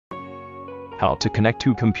How to connect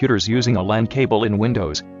two computers using a LAN cable in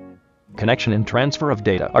Windows. Connection and transfer of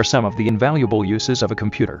data are some of the invaluable uses of a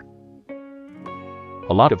computer.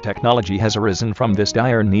 A lot of technology has arisen from this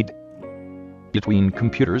dire need. Between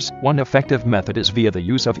computers, one effective method is via the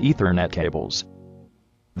use of Ethernet cables.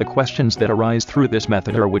 The questions that arise through this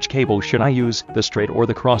method are: which cable should I use, the straight or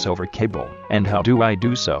the crossover cable, and how do I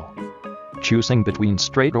do so? Choosing between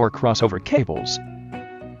straight or crossover cables.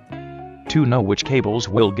 To know which cables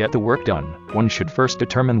will get the work done, one should first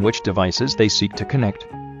determine which devices they seek to connect.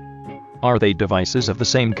 Are they devices of the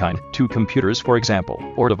same kind, two computers for example,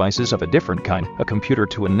 or devices of a different kind, a computer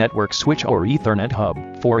to a network switch or Ethernet hub,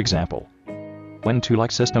 for example? When two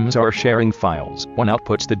like systems are sharing files, one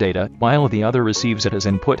outputs the data, while the other receives it as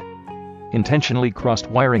input. Intentionally crossed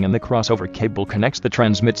wiring in the crossover cable connects the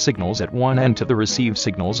transmit signals at one end to the received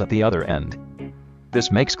signals at the other end. This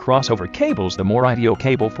makes crossover cables the more ideal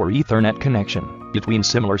cable for Ethernet connection between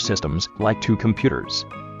similar systems, like two computers.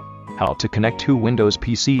 How to connect two Windows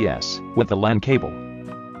PCs with the LAN cable.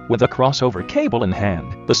 With a crossover cable in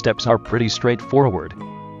hand, the steps are pretty straightforward.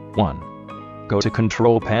 1. Go to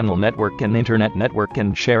Control Panel Network and Internet Network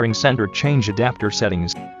and Sharing Center, change adapter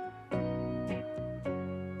settings.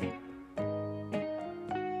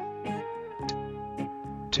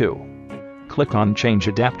 2. Click on Change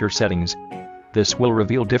Adapter Settings. This will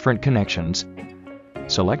reveal different connections.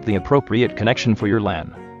 Select the appropriate connection for your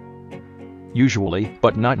LAN. Usually,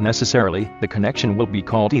 but not necessarily, the connection will be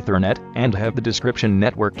called Ethernet and have the description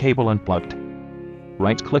Network Cable Unplugged.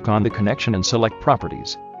 Right-click on the connection and select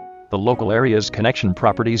Properties. The Local Areas Connection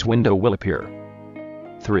Properties window will appear.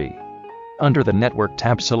 3. Under the Network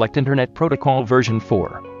tab, select Internet Protocol version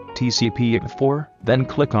 4, TCP/IP4, then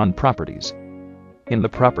click on Properties. In the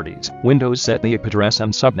Properties, Windows set the IP address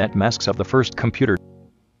and subnet masks of the first computer.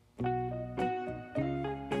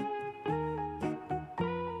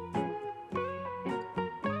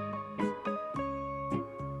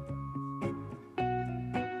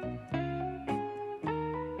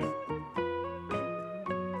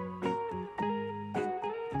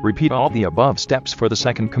 Repeat all the above steps for the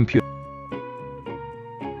second computer.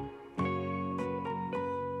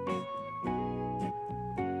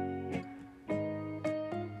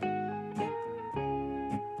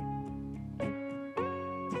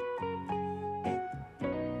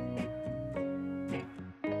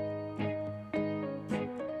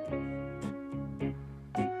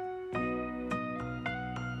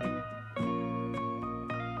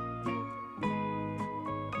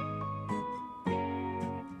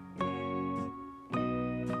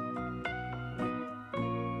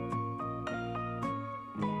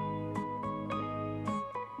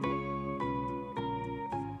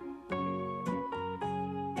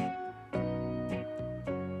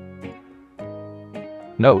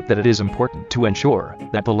 Note that it is important to ensure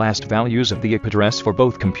that the last values of the IP address for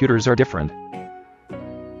both computers are different.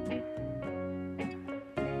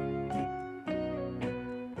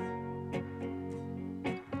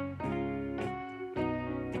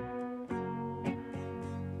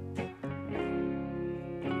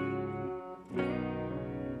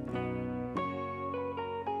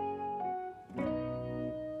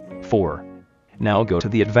 Four. Now go to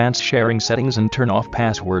the Advanced Sharing settings and turn off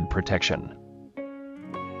password protection.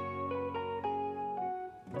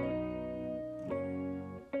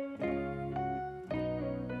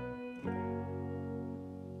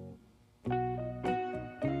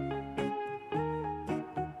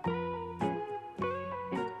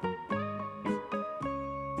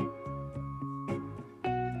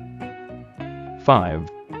 Five.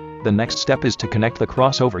 The next step is to connect the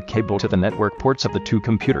crossover cable to the network ports of the two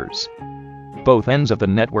computers. Both ends of the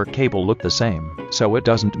network cable look the same, so it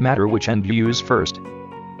doesn't matter which end you use first.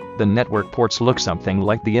 The network ports look something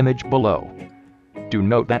like the image below. Do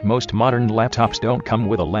note that most modern laptops don't come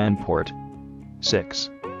with a LAN port. 6.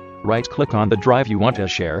 Right-click on the drive you want to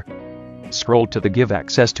share. Scroll to the Give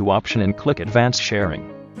Access to option and click Advanced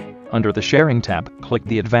Sharing. Under the Sharing tab, click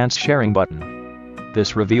the Advanced Sharing button.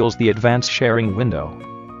 This reveals the Advanced Sharing window.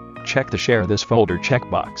 Check the Share this folder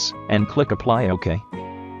checkbox and click Apply OK.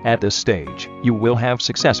 At this stage, you will have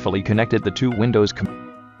successfully connected the two Windows computers.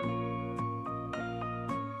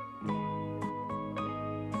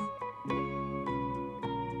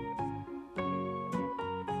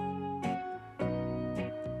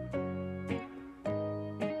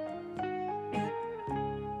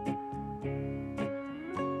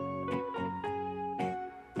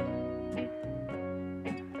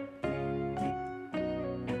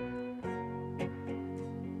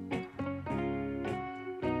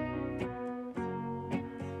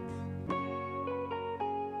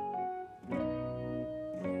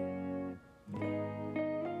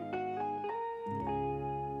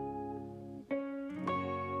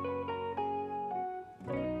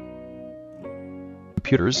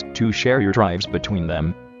 computers to share your drives between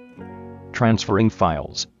them. Transferring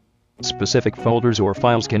files. Specific folders or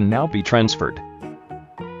files can now be transferred.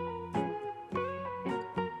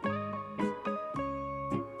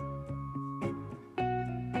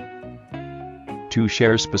 To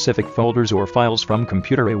share specific folders or files from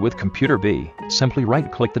computer A with computer B, simply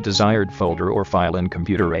right-click the desired folder or file in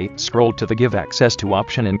computer A, scroll to the Give Access to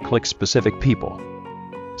option and click Specific People.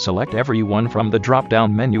 Select everyone from the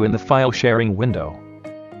drop-down menu in the file sharing window.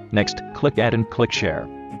 Next, click Add and click Share.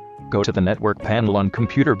 Go to the network panel on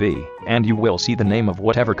computer B, and you will see the name of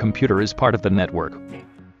whatever computer is part of the network.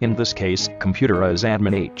 In this case, computer A is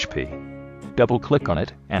admin HP. Double-click on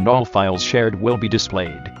it, and all files shared will be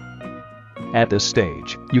displayed. At this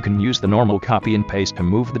stage, you can use the normal copy and paste to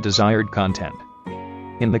move the desired content.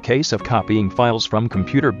 In the case of copying files from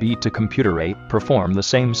computer B to computer A, perform the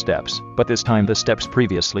same steps, but this time the steps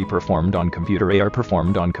previously performed on computer A are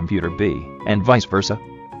performed on computer B, and vice versa.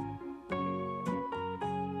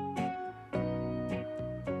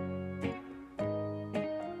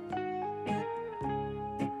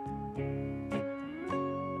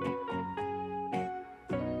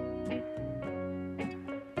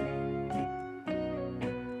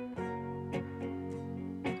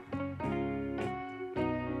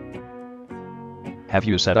 Have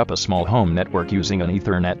you set up a small home network using an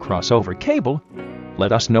Ethernet crossover cable?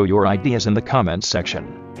 Let us know your ideas in the comments section.